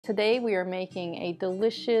Today we are making a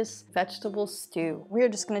delicious vegetable stew. We are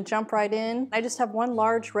just gonna jump right in. I just have one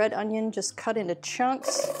large red onion just cut into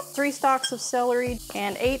chunks, 3 stalks of celery,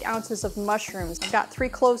 and 8 ounces of mushrooms. I've got 3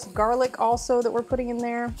 cloves of garlic also that we're putting in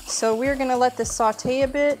there. So we're gonna let this saute a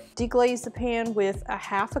bit, deglaze the pan with a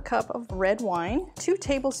half a cup of red wine, 2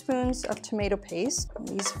 tablespoons of tomato paste.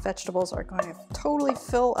 These vegetables are going to totally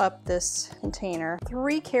fill up this container.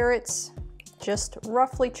 3 carrots, just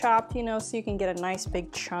roughly chopped, you know, so you can get a nice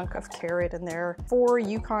big chunk of carrot in there. 4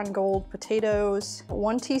 Yukon Gold potatoes,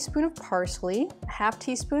 1 teaspoon of parsley, a half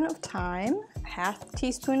teaspoon of thyme, a half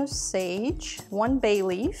teaspoon of sage, 1 bay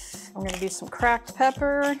leaf. I'm gonna do some cracked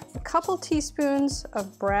pepper, a couple teaspoons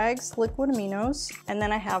of Bragg's liquid aminos, and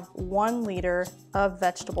then I have 1 liter of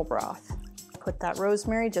vegetable broth. Put that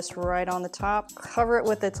rosemary just right on the top, cover it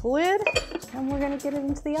with its lid, and we're gonna get it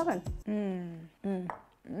into the oven.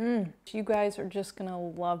 You guys are just gonna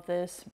love this.